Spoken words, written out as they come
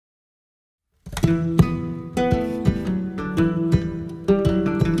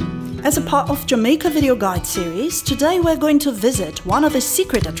As a part of Jamaica Video Guide series, today we're going to visit one of the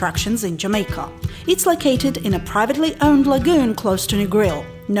secret attractions in Jamaica. It's located in a privately owned lagoon close to Negril,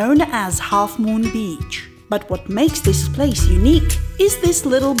 known as Half Moon Beach. But what makes this place unique is this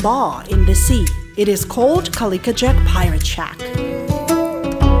little bar in the sea. It is called Calico Jack Pirate Shack.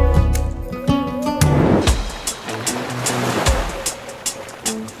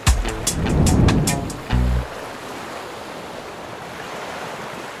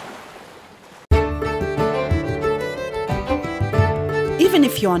 Even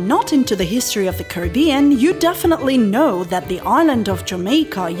if you are not into the history of the Caribbean, you definitely know that the island of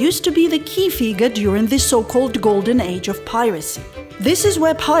Jamaica used to be the key figure during the so-called Golden Age of Piracy. This is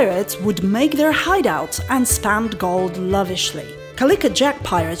where pirates would make their hideouts and spend gold lavishly. Calico Jack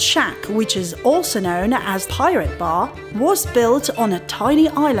Pirate Shack, which is also known as Pirate Bar, was built on a tiny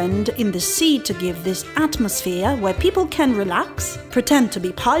island in the sea to give this atmosphere where people can relax, pretend to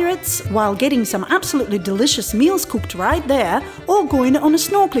be pirates, while getting some absolutely delicious meals cooked right there, or going on a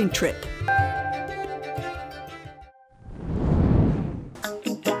snorkeling trip.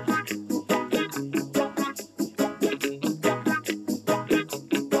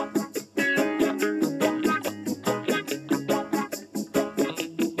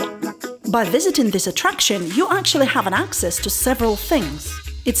 By visiting this attraction, you actually have an access to several things.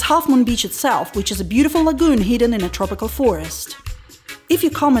 It's Half Moon Beach itself, which is a beautiful lagoon hidden in a tropical forest. If you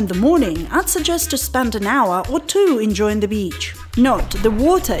come in the morning, I'd suggest to spend an hour or two enjoying the beach. Note, the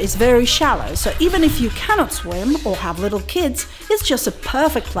water is very shallow, so even if you cannot swim or have little kids, it's just a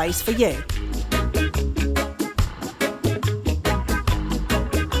perfect place for you.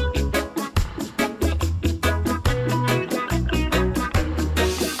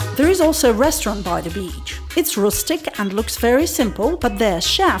 There is also a restaurant by the beach. It's rustic and looks very simple, but their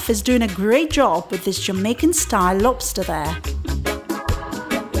chef is doing a great job with this Jamaican-style lobster there.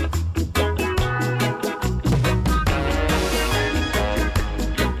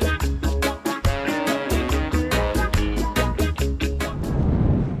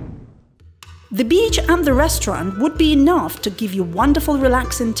 The beach and the restaurant would be enough to give you wonderful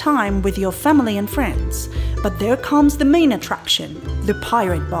relaxing time with your family and friends. But there comes the main attraction, the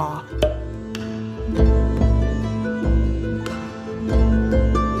Pirate Bar.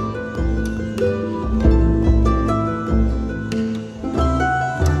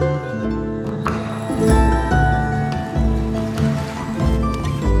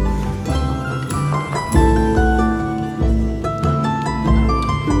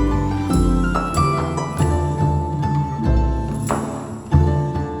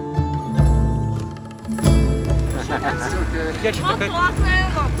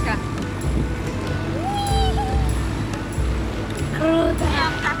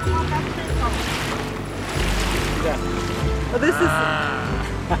 Oh, this is...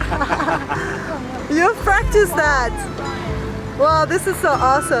 You've practiced that! Wow, this is so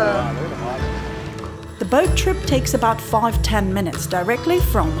awesome! The boat trip takes about 5–10 minutes directly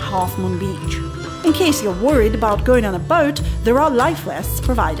from Half Moon Beach. In case you're worried about going on a boat, there are life vests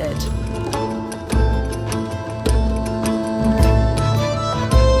provided.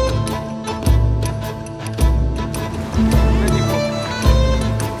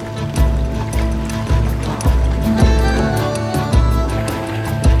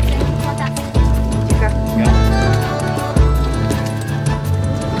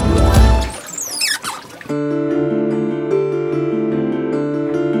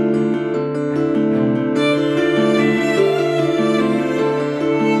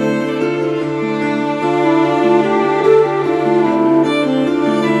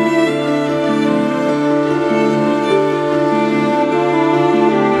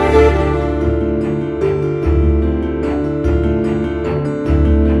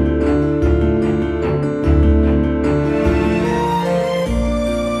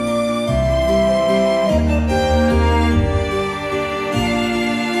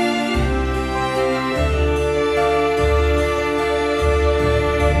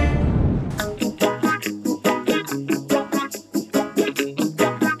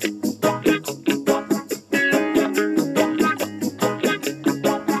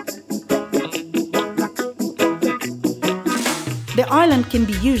 The island can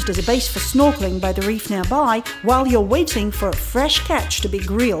be used as a base for snorkeling by the reef nearby while you're waiting for a fresh catch to be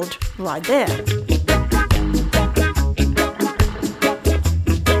grilled right there.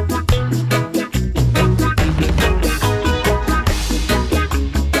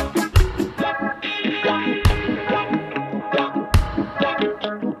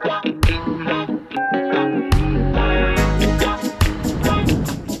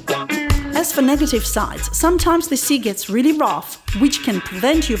 As As for negative sides, sometimes the sea gets really rough, which can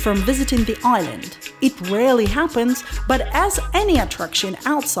prevent you from visiting the island. It rarely happens, but as any attraction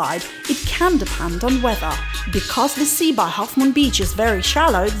outside, it can depend on weather. Because the sea by Half Moon Beach is very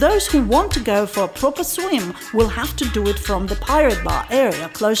shallow, those who want to go for a proper swim will have to do it from the Pirate Bar area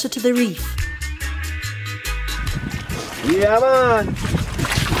closer to the reef. Yeah, man.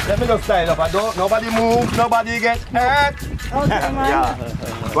 Let me just stand up. Nobody move, nobody get hurt. Okay, man. Yeah.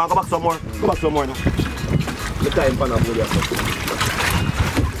 Go back some more. Go back some more now. The time for now.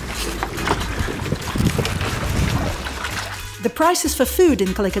 The prices for food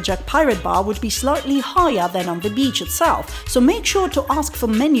in Calico Jack Pirate Bar would be slightly higher than on the beach itself, so make sure to ask for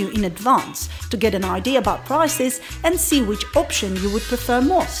menu in advance to get an idea about prices and see which option you would prefer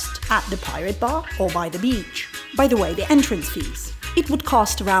most, at the Pirate Bar or by the beach. By the way, the entrance fees. It would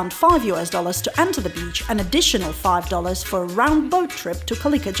cost around $5 to enter the beach, an additional $5 for a round boat trip to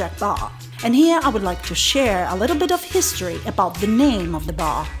Calico Jack Bar. And here I would like to share a little bit of history about the name of the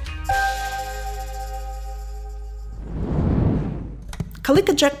bar.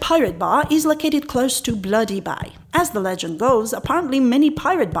 Calico Jack Pirate Bar is located close to Bloody Bay. As the legend goes, apparently many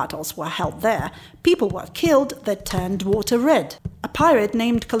pirate battles were held there. People were killed that turned water red. A pirate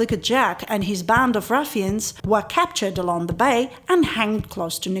named Calico Jack and his band of ruffians were captured along the bay and hanged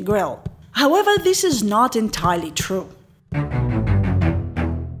close to Negril. However, this is not entirely true.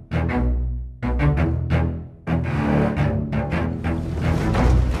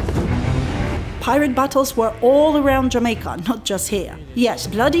 Pirate battles were all around Jamaica, not just here. Yes,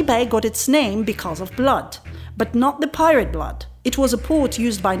 Bloody Bay got its name because of blood, but not the pirate blood. It was a port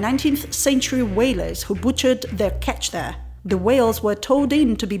used by 19th century whalers who butchered their catch there. The whales were towed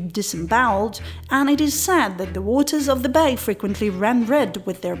in to be disemboweled, and it is said that the waters of the bay frequently ran red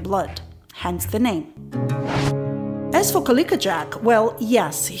with their blood, hence the name. As for Calico Jack, well,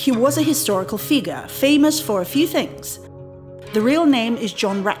 yes, he was a historical figure, famous for a few things. The real name is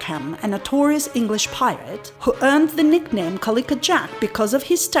John Rackham, a notorious English pirate who earned the nickname Calico Jack because of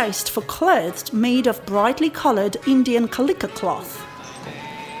his taste for clothes made of brightly coloured Indian calico cloth.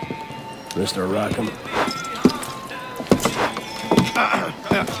 Mr. Rackham.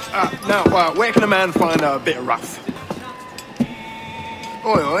 Now, where can a man find a bit of rough?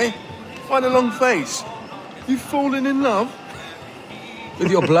 Oi, oi, find a long face. You've fallen in love?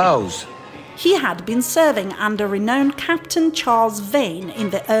 With your blouse. He had been serving under renowned Captain Charles Vane in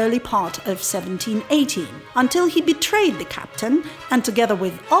the early part of 1718, until he betrayed the captain and together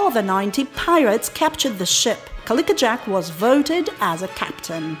with other 90 pirates captured the ship. Calico Jack was voted as a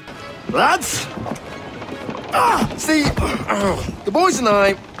captain. Lads! See, the boys and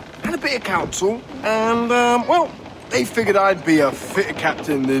I had a bit of counsel, and, well, they figured I'd be a fitter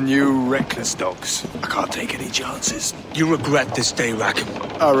captain than you reckless dogs. I can't take any chances. You regret this day, Rackham.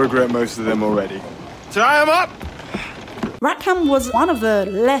 I regret most of them already. Tie 'em up! Rackham was one of the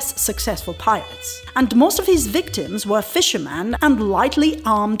less successful pirates, and most of his victims were fishermen and lightly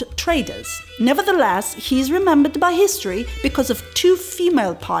armed traders. Nevertheless, he is remembered by history because of two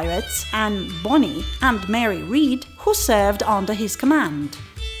female pirates, Anne Bonny and Mary Read, who served under his command.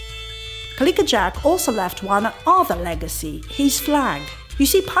 Calico Jack also left one other legacy, his flag. You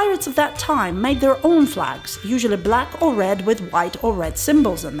see, pirates of that time made their own flags, usually black or red with white or red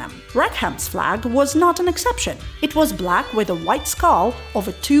symbols on them. Rackham's flag was not an exception. It was black with a white skull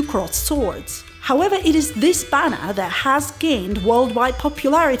over two crossed swords. However, it is this banner that has gained worldwide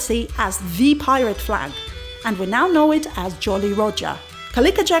popularity as the pirate flag, and we now know it as Jolly Roger.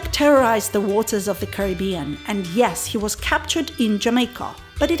 Calico Jack terrorized the waters of the Caribbean, and yes, he was captured in Jamaica,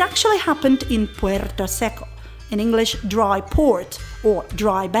 but it actually happened in Puerto Seco, in English dry port or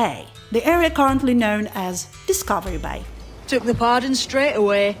dry bay, the area currently known as Discovery Bay. Took the pardon straight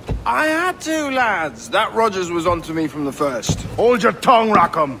away. I had to, lads. That Rogers was onto me from the first. Hold your tongue,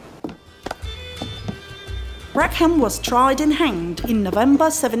 Rackham. Rackham was tried and hanged in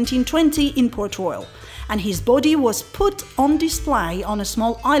November 1720 in Port Royal, and his body was put on display on a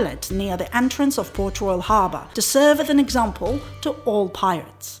small islet near the entrance of Port Royal Harbour to serve as an example to all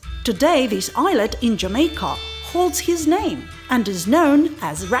pirates. Today, this islet in Jamaica holds his name and is known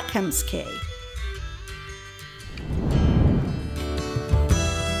as Rackham's Cay.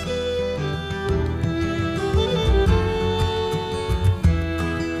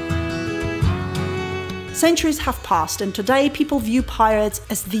 Centuries have passed, and today people view pirates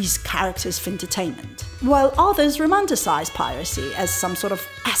as these characters for entertainment, while others romanticize piracy as some sort of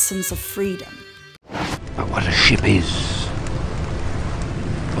essence of freedom. But what a ship is,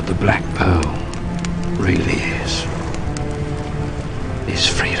 what the Black Pearl really is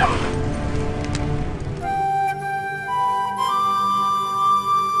freedom.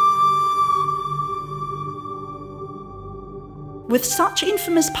 with such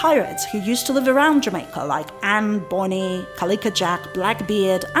infamous pirates who used to live around Jamaica like Anne Bonny, Calico Jack,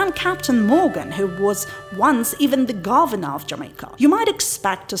 Blackbeard, and Captain Morgan, who was once even the governor of Jamaica. You might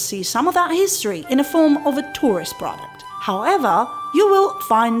expect to see some of that history in a form of a tourist product. However, you will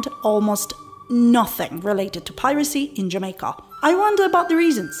find almost nothing related to piracy in Jamaica. I wonder about the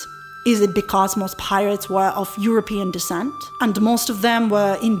reasons. Is it because most pirates were of European descent, and most of them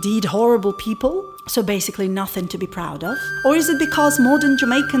were indeed horrible people, so basically nothing to be proud of? Or is it because modern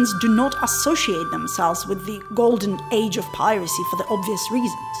Jamaicans do not associate themselves with the Golden Age of Piracy for the obvious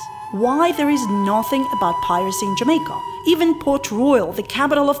reasons? Why there is nothing about piracy in Jamaica? Even Port Royal, the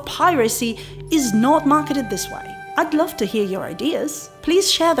capital of piracy, is not marketed this way. I'd love to hear your ideas.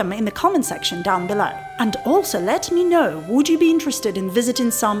 Please share them in the comment section down below. And also let me know, would you be interested in visiting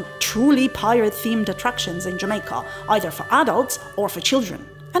some truly pirate-themed attractions in Jamaica, either for adults or for children?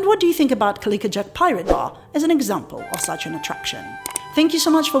 And what do you think about Calico Jack Pirate Bar as an example of such an attraction? Thank you so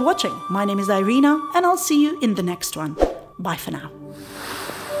much for watching. My name is Irina, and I'll see you in the next one. Bye for now.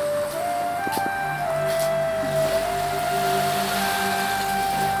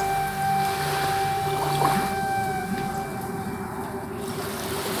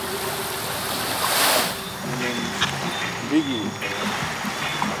 Biggie,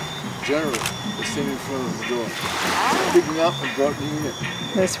 General, they're standing in front of the door. Picked me up and brought me in.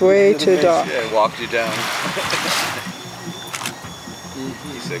 That's way too dark. Yeah, walked you down.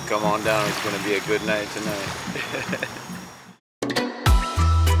 He said, come on down, it's going to be a good night tonight.